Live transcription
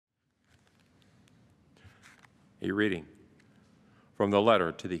A reading from the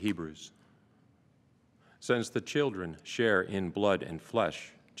letter to the Hebrews. Since the children share in blood and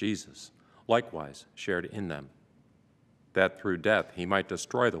flesh, Jesus likewise shared in them, that through death he might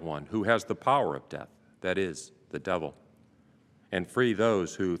destroy the one who has the power of death, that is, the devil, and free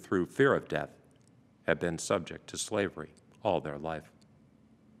those who, through fear of death, have been subject to slavery all their life.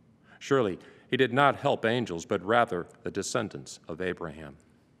 Surely he did not help angels, but rather the descendants of Abraham.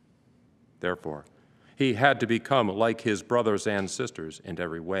 Therefore, he had to become like his brothers and sisters in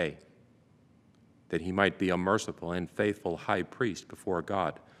every way, that he might be a merciful and faithful high priest before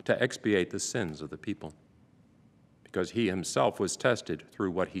God to expiate the sins of the people. Because he himself was tested through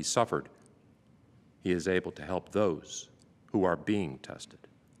what he suffered, he is able to help those who are being tested.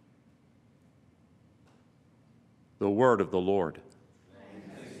 The word of the Lord.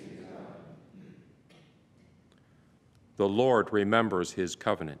 The Lord remembers his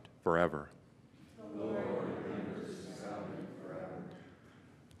covenant forever.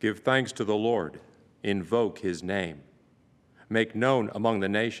 Give thanks to the Lord, invoke his name, make known among the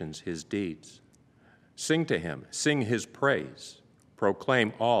nations his deeds. Sing to him, sing his praise,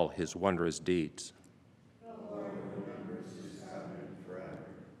 proclaim all his wondrous deeds. The Lord remembers his covenant forever.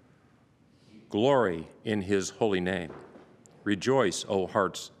 Glory in his holy name. Rejoice, O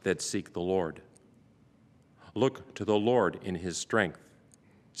hearts that seek the Lord. Look to the Lord in his strength.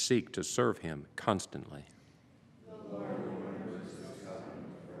 Seek to serve him constantly. The Lord remembers his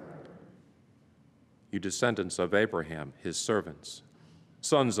covenant forever. You descendants of Abraham, his servants,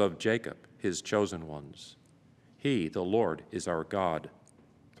 sons of Jacob, his chosen ones. He, the Lord, is our God.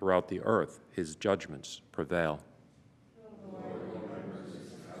 Throughout the earth, his judgments prevail. The Lord remembers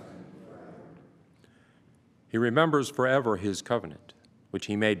his covenant forever. He remembers forever his covenant, which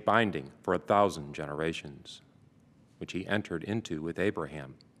he made binding for 1,000 generations, which he entered into with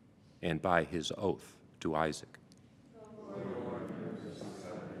Abraham and by his oath to Isaac. The Lord remembers his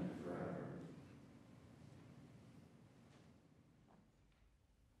covenant forever.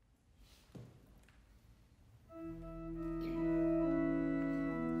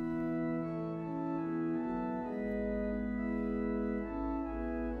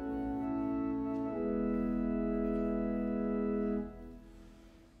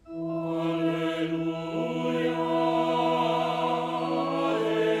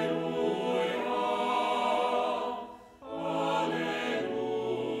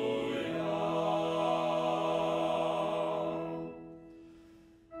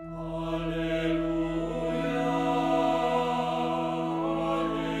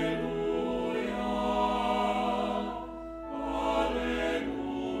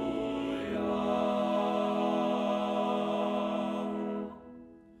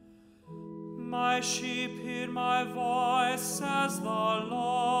 My sheep hear my voice, says the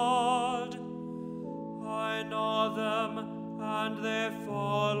Lord. I know them, and they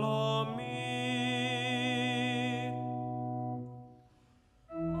follow me.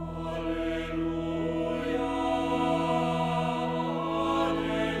 Alleluia,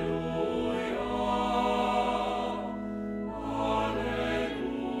 alleluia, alleluia.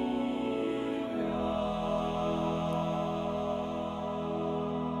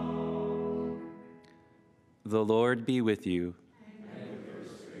 The Lord be with you. And with your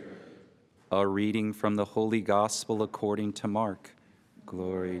spirit. A reading from the Holy Gospel according to Mark.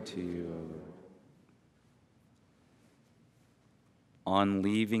 Glory to you, O Lord. On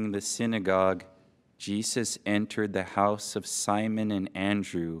leaving the synagogue, Jesus entered the house of Simon and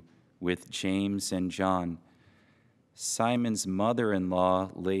Andrew with James and John. Simon's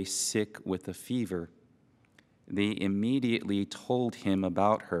mother-in-law lay sick with a fever. They immediately told him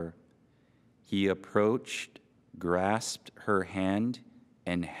about her. He approached, grasped her hand,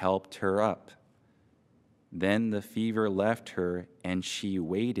 and helped her up. Then the fever left her, and she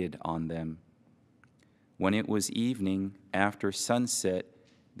waited on them. When it was evening, after sunset,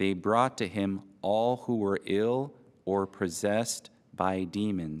 they brought to him all who were ill or possessed by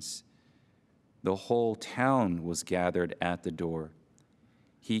demons. The whole town was gathered at the door.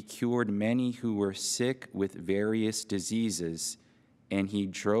 He cured many who were sick with various diseases, and he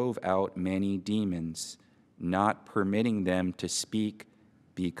drove out many demons, not permitting them to speak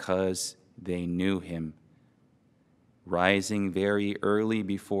because they knew him. Rising very early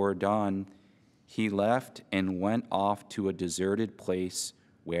before dawn, he left and went off to a deserted place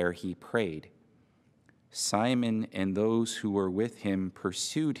where he prayed. Simon and those who were with him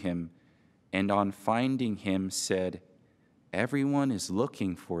pursued him, and on finding him said, "Everyone is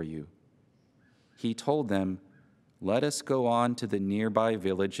looking for you." He told them, "Let us go on to the nearby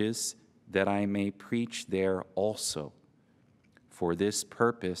villages, that I may preach there also. For this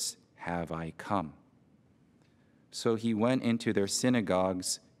purpose have I come." So he went into their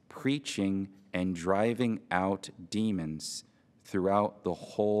synagogues, preaching and driving out demons throughout the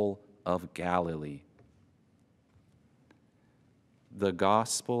whole of Galilee. The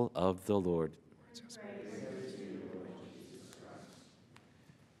Gospel of the Lord.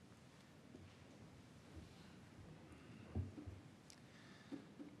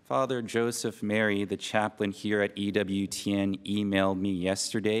 Father Joseph Mary, the chaplain here at EWTN, emailed me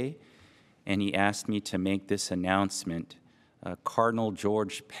yesterday, and he asked me to make this announcement. Cardinal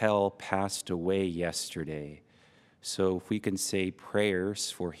George Pell passed away yesterday. So if we can say prayers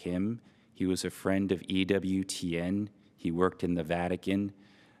for him. He was a friend of EWTN. He worked in the Vatican.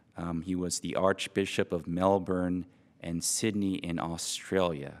 He was the Archbishop of Melbourne and Sydney in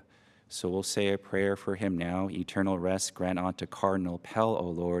Australia. So we'll say a prayer for him now. Eternal rest grant unto Cardinal Pell, O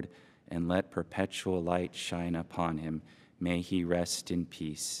Lord, and let perpetual light shine upon him. May he rest in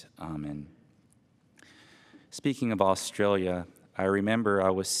peace. Amen. Speaking of Australia, I remember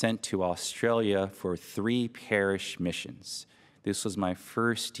I was sent to Australia for 3 parish missions. This was my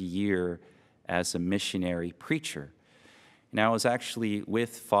first year as a missionary preacher. And I was actually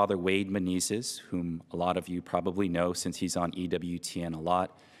with Father Wade Menezes, whom a lot of you probably know since he's on EWTN a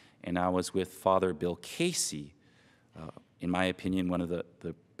lot. And I was with Father Bill Casey, in my opinion, one of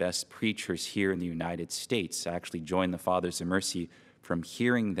the best preachers here in the United States. I actually joined the Fathers of Mercy from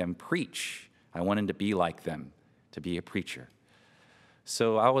hearing them preach. I wanted to be like them, to be a preacher.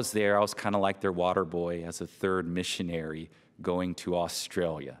 So I was there. I was kind of like their water boy as a 3rd missionary going to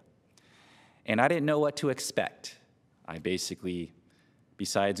Australia. And I didn't know what to expect. I basically,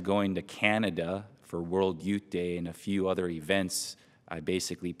 besides going to Canada for World Youth Day and a few other events, I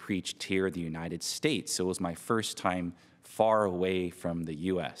basically preached here in the United States. So it was my first time far away from the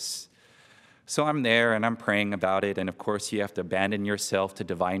U.S. So I'm there and I'm praying about it. And of course, you have to abandon yourself to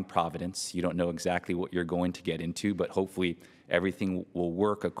divine providence. You don't know exactly what you're going to get into, but hopefully everything will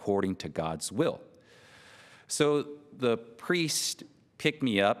work according to God's will. So the priest picked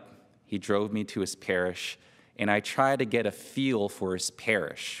me up. He drove me to his parish. And I tried to get a feel for his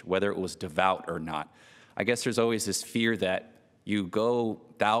parish, whether it was devout or not. I guess there's always this fear that you go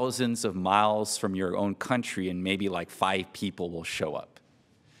thousands of miles from your own country and maybe like 5 people will show up.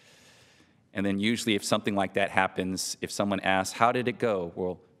 And then usually if something like that happens, if someone asks, how did it go?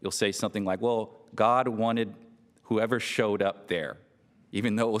 Well, you'll say something like, well, God wanted whoever showed up there.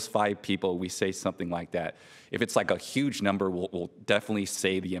 Even though it was 5 people, we say something like that. If it's like a huge number, we'll definitely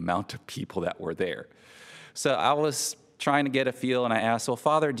say the amount of people that were there. So I was trying to get a feel, and I asked, well,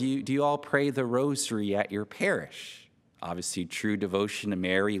 Father, do you all pray the rosary at your parish? Obviously, true devotion to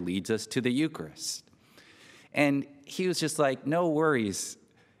Mary leads us to the Eucharist. And he was just like, no worries.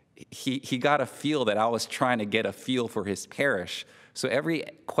 He got a feel that I was trying to get a feel for his parish. So every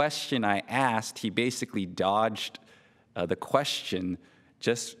question I asked, he basically dodged the question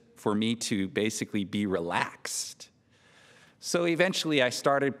just for me to basically be relaxed. So eventually I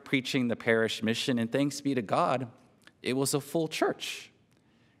started preaching the parish mission, and thanks be to God, it was a full church.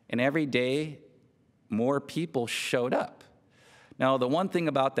 And every day, more people showed up. Now, the one thing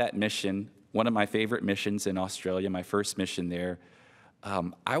about that mission, one of my favorite missions in Australia, my first mission there,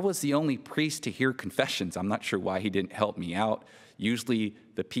 I was the only priest to hear confessions. I'm not sure why he didn't help me out. Usually,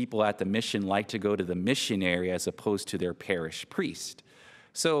 the people at the mission like to go to the missionary as opposed to their parish priest.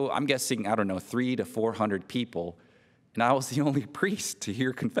 So I'm guessing, 300 to 400 people, and I was the only priest to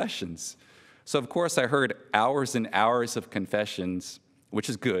hear confessions. So, of course, I heard hours and hours of confessions, which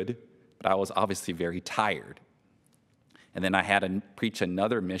is good, but I was obviously very tired. And then I had to preach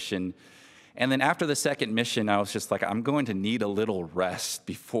another mission. And then after the second mission, I was just like, I'm going to need a little rest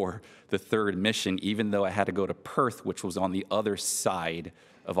before the 3rd mission, even though I had to go to Perth, which was on the other side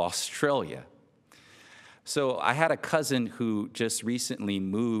of Australia. So I had a cousin who just recently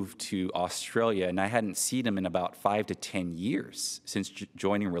moved to Australia, and I hadn't seen him in about 5 to 10 years since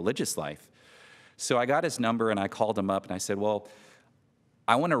joining religious life. So I got his number, and I called him up, and I said, well,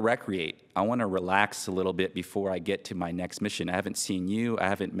 I want to recreate. I want to relax a little bit before I get to my next mission. I haven't seen you. I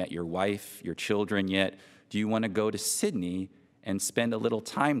haven't met your wife, your children yet. Do you want to go to Sydney and spend a little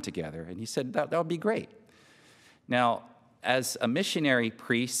time together? And he said, that would be great. Now, as a missionary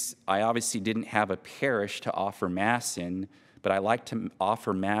priest, I obviously didn't have a parish to offer Mass in, but I like to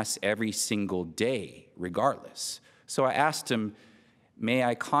offer Mass every single day, regardless. So I asked him, may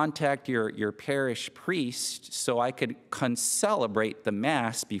I contact your parish priest so I could celebrate the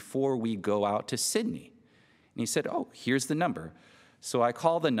Mass before we go out to Sydney? And he said, oh, here's the number. So I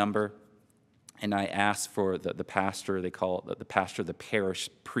called the number, and I asked for the pastor. They call it the pastor, the parish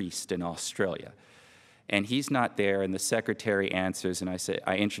priest in Australia. And he's not there, and the secretary answers, and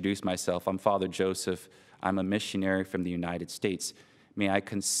I introduce myself. I'm Father Joseph. I'm a missionary from the United States. May I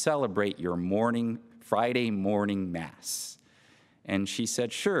celebrate your Friday morning Mass? And she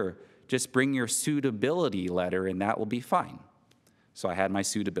said, sure, just bring your suitability letter, and that will be fine. So I had my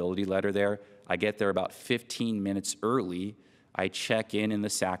suitability letter there. I get there about 15 minutes early. I check in the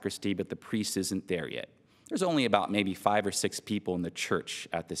sacristy, but the priest isn't there yet. There's only about maybe 5 or 6 people in the church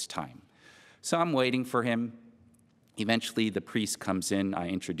at this time. So I'm waiting for him. Eventually, the priest comes in. I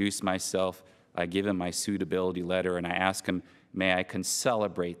introduce myself. I give him my suitability letter, and I ask him, may I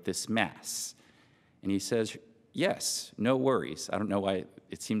celebrate this Mass? And he says, yes, no worries. I don't know why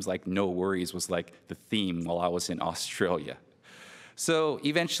it seems like no worries was like the theme while I was in Australia. So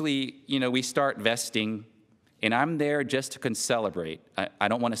eventually, we start vesting, and I'm there just to celebrate. I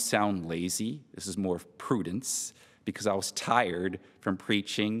don't want to sound lazy. This is more prudence, because I was tired from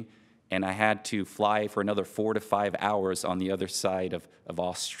preaching, and I had to fly for another 4 to 5 hours on the other side of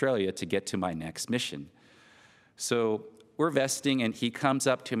Australia to get to my next mission. So we're vesting, and he comes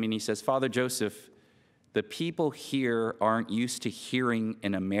up to me and he says, Father Joseph, the people here aren't used to hearing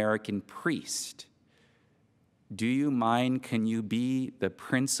an American priest. Do you mind, can you be the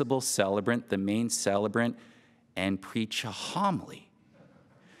principal celebrant, the main celebrant, and preach a homily?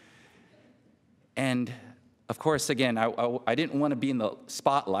 And of course, again, I didn't want to be in the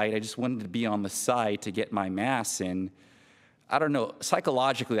spotlight. I just wanted to be on the side to get my Mass in. I don't know,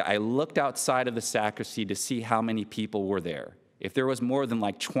 psychologically, I looked outside of the sacristy to see how many people were there. If there was more than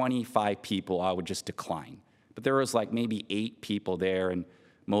like 25 people, I would just decline. But there was like maybe 8 people there, and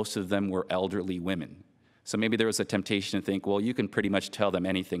most of them were elderly women. So maybe there was a temptation to think, well, you can pretty much tell them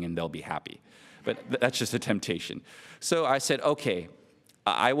anything and they'll be happy. But that's just a temptation. So I said, okay,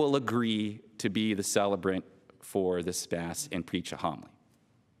 I will agree to be the celebrant for this Mass and preach a homily.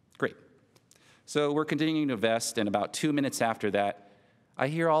 Great. So we're continuing to vest, and about 2 minutes after that, I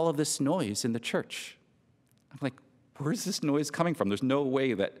hear all of this noise in the church. I'm like, where's this noise coming from? There's no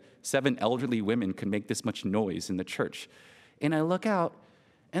way that 7 elderly women can make this much noise in the church. And I look out,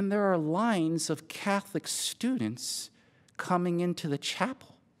 and there are lines of Catholic students coming into the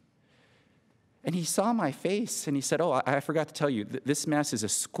chapel. And he saw my face, and he said, oh, I forgot to tell you, this Mass is a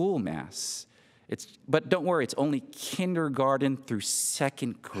school Mass. But don't worry, it's only kindergarten through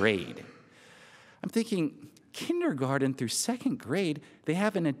 2nd grade. I'm thinking, kindergarten through 2nd grade, they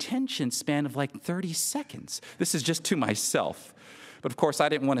have an attention span of like 30 seconds. This is just to myself. But of course, I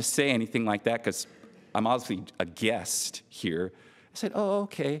didn't want to say anything like that because I'm obviously a guest here. I said, oh,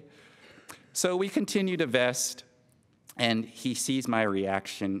 okay. So we continue to vest, and he sees my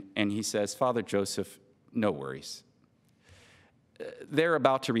reaction, and he says, Father Joseph, no worries. They're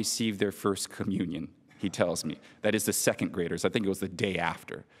about to receive their first communion, he tells me. That is the 2nd graders. I think it was the day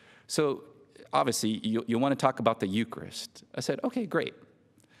after. So obviously, you want to talk about the Eucharist. I said, okay, great.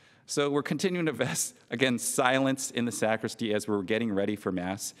 So we're continuing to vest. Again, silence in the sacristy as we're getting ready for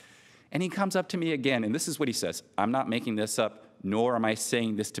Mass. And he comes up to me again, and this is what he says. I'm not making this up, nor am I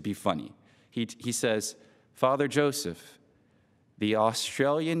saying this to be funny. He says, Father Joseph, the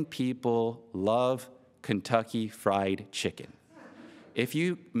Australian people love Kentucky Fried Chicken. If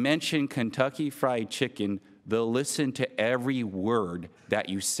you mention Kentucky Fried Chicken, they'll listen to every word that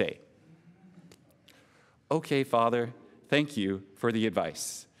you say. Okay, Father, thank you for the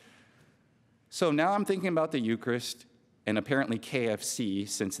advice. So now I'm thinking about the Eucharist and apparently KFC,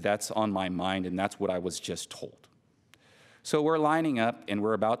 since that's on my mind and that's what I was just told. So we're lining up and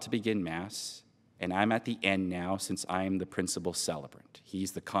we're about to begin Mass, and I'm at the end now since I'm the principal celebrant.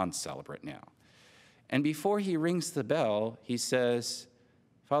 He's the concelebrant now. And before he rings the bell, he says,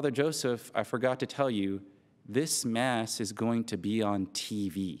 Father Joseph, I forgot to tell you, this Mass is going to be on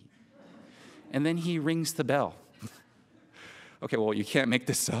TV. And then he rings the bell. Okay, well, you can't make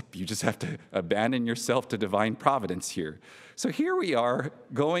this up. You just have to abandon yourself to divine providence here. So here we are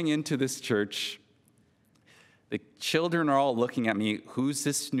going into this church. The children are all looking at me, who's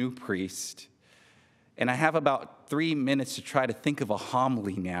this new priest? And I have about 3 minutes to try to think of a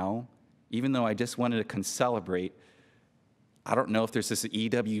homily now, even though I just wanted to concelebrate. I don't know if there's this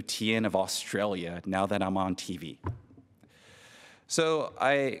EWTN of Australia now that I'm on TV. So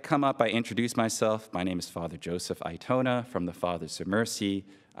I come up, I introduce myself. My name is Father Joseph Aytona from the Fathers of Mercy.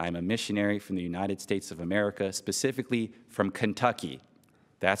 I'm a missionary from the United States of America, specifically from Kentucky.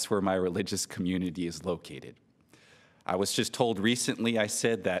 That's where my religious community is located. I was just told recently, I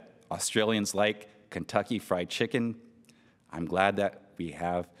said that Australians like Kentucky Fried Chicken. I'm glad that we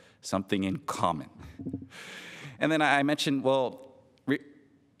have something in common. And then I mentioned, well,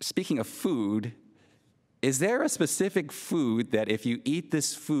 speaking of food, is there a specific food that if you eat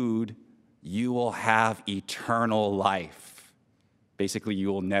this food, you will have eternal life. Basically, you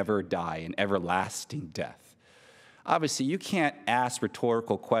will never die, an everlasting death. Obviously, you can't ask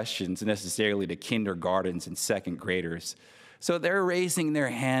rhetorical questions necessarily to kindergartens and second graders. So they're raising their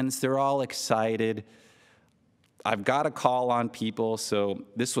hands. They're all excited. I've got to call on people, so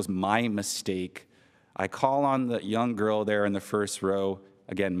this was my mistake. I call on the young girl there in the first row.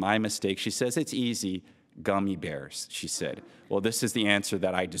 Again, my mistake. She says, it's easy, gummy bears, she said. Well, this is the answer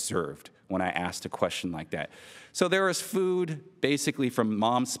that I deserved when I asked a question like that. So there was food, basically from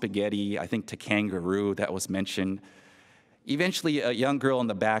mom's spaghetti, I think, to kangaroo that was mentioned. Eventually, a young girl in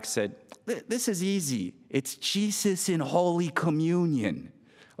the back said, this is easy. It's Jesus in Holy Communion.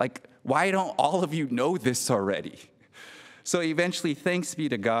 Like, why don't all of you know this already? So eventually, thanks be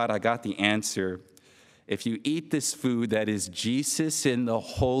to God, I got the answer. If you eat this food that is Jesus in the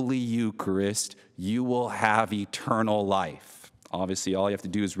Holy Eucharist, you will have eternal life. Obviously, all you have to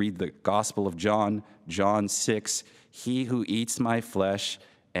do is read the Gospel of John, John 6. He who eats my flesh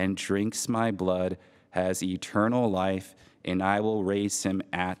and drinks my blood has eternal life, and I will raise him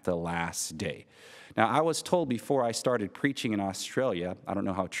at the last day. Now, I was told before I started preaching in Australia, I don't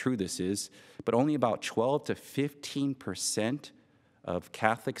know how true this is, but only about 12 to 15% of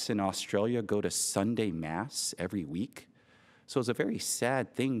Catholics in Australia go to Sunday Mass every week. So it's a very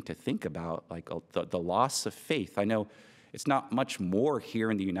sad thing to think about, like the loss of faith. I know it's not much more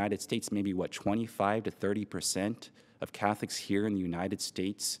here in the United States, maybe 25 to 30% of Catholics here in the United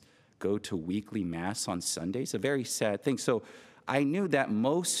States go to weekly Mass on Sundays. A very sad thing. So I knew that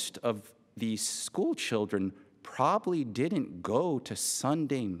most of these school children probably didn't go to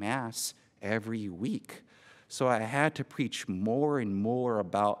Sunday Mass every week. So I had to preach more and more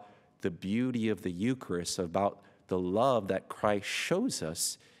about the beauty of the Eucharist, about the love that Christ shows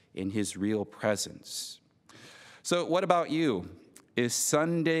us in his real presence. So what about you? Is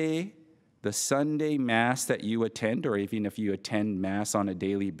Sunday, the Sunday Mass that you attend, or even if you attend Mass on a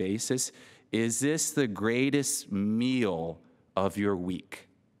daily basis, is this the greatest meal of your week?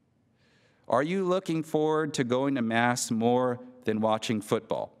 Are you looking forward to going to Mass more than watching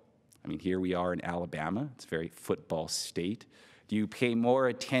football? I mean, here we are in Alabama. It's a very football state. Do you pay more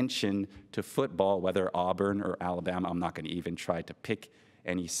attention to football, whether Auburn or Alabama? I'm not going to even try to pick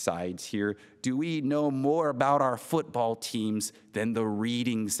any sides here. Do we know more about our football teams than the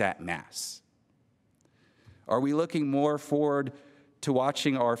readings at Mass? Are we looking more forward to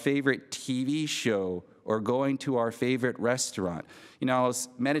watching our favorite TV show or going to our favorite restaurant? You know, I was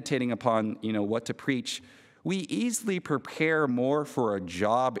meditating upon, what to preach. We easily prepare more for a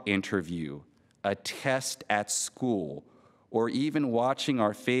job interview, a test at school, or even watching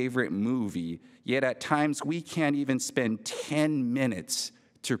our favorite movie, yet at times we can't even spend 10 minutes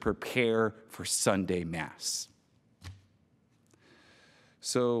to prepare for Sunday Mass.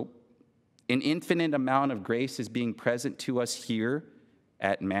 So an infinite amount of grace is being present to us here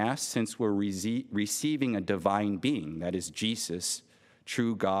at Mass since we're receiving a divine being, that is Jesus,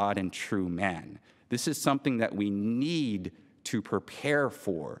 true God and true man. This is something that we need to prepare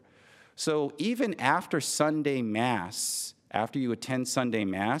for. So even after Sunday Mass, after you attend Sunday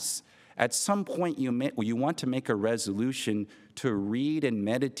Mass, at some point you want to make a resolution to read and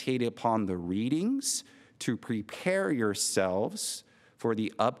meditate upon the readings to prepare yourselves for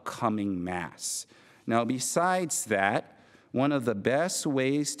the upcoming Mass. Now, besides that, one of the best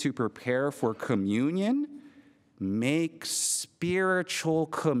ways to prepare for communion, make spiritual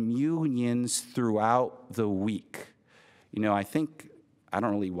communions throughout the week. I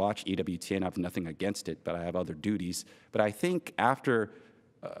don't really watch EWTN. I have nothing against it, but I have other duties. But I think after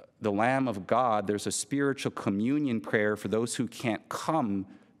the Lamb of God, there's a spiritual communion prayer for those who can't come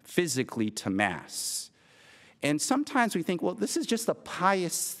physically to Mass. And sometimes we think, well, this is just a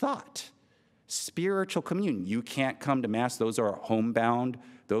pious thought. Spiritual communion. You can't come to Mass. Those are homebound.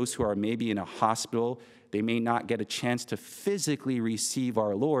 Those who are maybe in a hospital, they may not get a chance to physically receive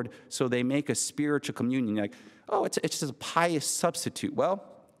our Lord, so they make a spiritual communion. Like, oh, it's just a pious substitute. Well,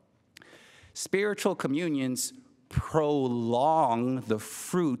 spiritual communions prolong the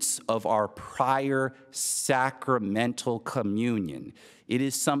fruits of our prior sacramental communion. It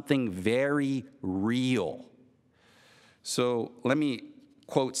is something very real. So let me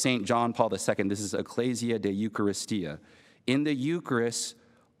quote St. John Paul II. This is Ecclesia de Eucharistia. In the Eucharist,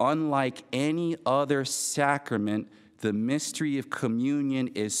 unlike any other sacrament, the mystery of communion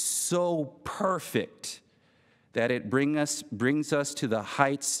is so perfect that it brings us to the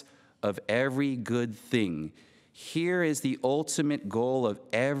heights of every good thing. Here is the ultimate goal of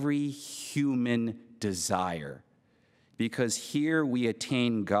every human desire, because here we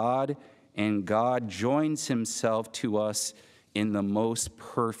attain God, and God joins himself to us in the most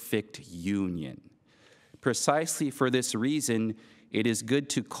perfect union. Precisely for this reason, it is good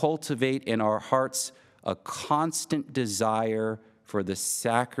to cultivate in our hearts a constant desire for the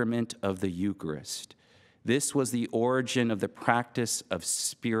sacrament of the Eucharist. This was the origin of the practice of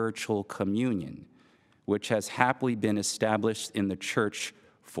spiritual communion, which has happily been established in the Church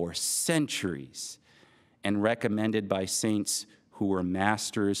for centuries and recommended by saints who were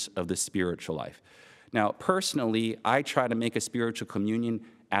masters of the spiritual life. Now, personally, I try to make a spiritual communion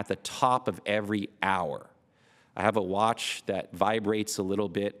at the top of every hour. I have a watch that vibrates a little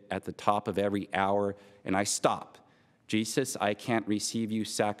bit at the top of every hour, and I stop. Jesus, I can't receive you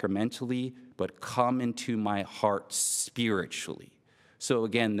sacramentally, but come into my heart spiritually. So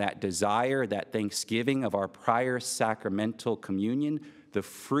again, that desire, that thanksgiving of our prior sacramental communion, the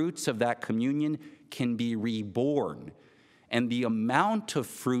fruits of that communion can be reborn. And the amount of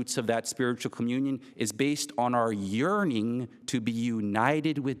fruits of that spiritual communion is based on our yearning to be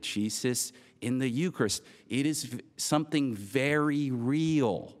united with Jesus in the Eucharist. It is something very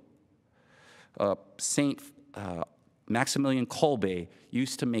real. Saint Maximilian Kolbe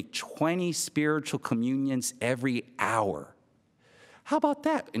used to make 20 spiritual communions every hour. How about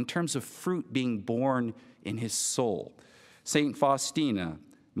that in terms of fruit being born in his soul? Saint Faustina,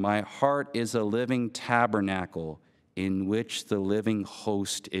 my heart is a living tabernacle in which the living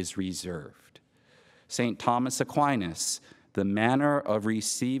host is reserved. Saint Thomas Aquinas, the manner of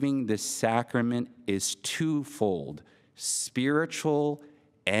receiving the sacrament is twofold, spiritual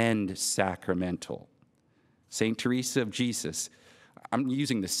and sacramental. Saint Teresa of Jesus, I'm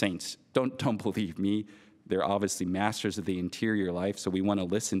using the saints, don't believe me. They're obviously masters of the interior life, so we want to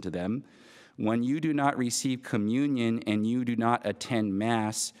listen to them. When you do not receive communion and you do not attend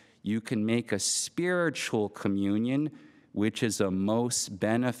Mass, you can make a spiritual communion, which is a most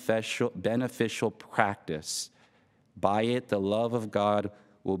beneficial practice. By it, the love of God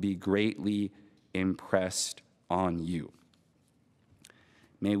will be greatly impressed on you.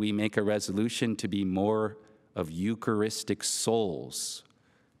 May we make a resolution to be more of Eucharistic souls,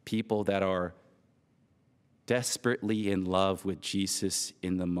 people that are desperately in love with Jesus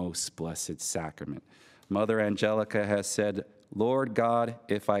in the most blessed sacrament. Mother Angelica has said, Lord God,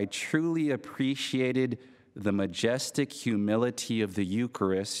 if I truly appreciated the majestic humility of the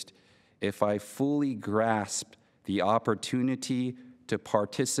Eucharist, if I fully grasped the opportunity to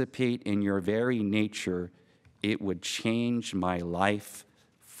participate in your very nature, it would change my life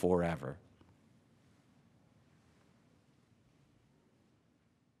forever.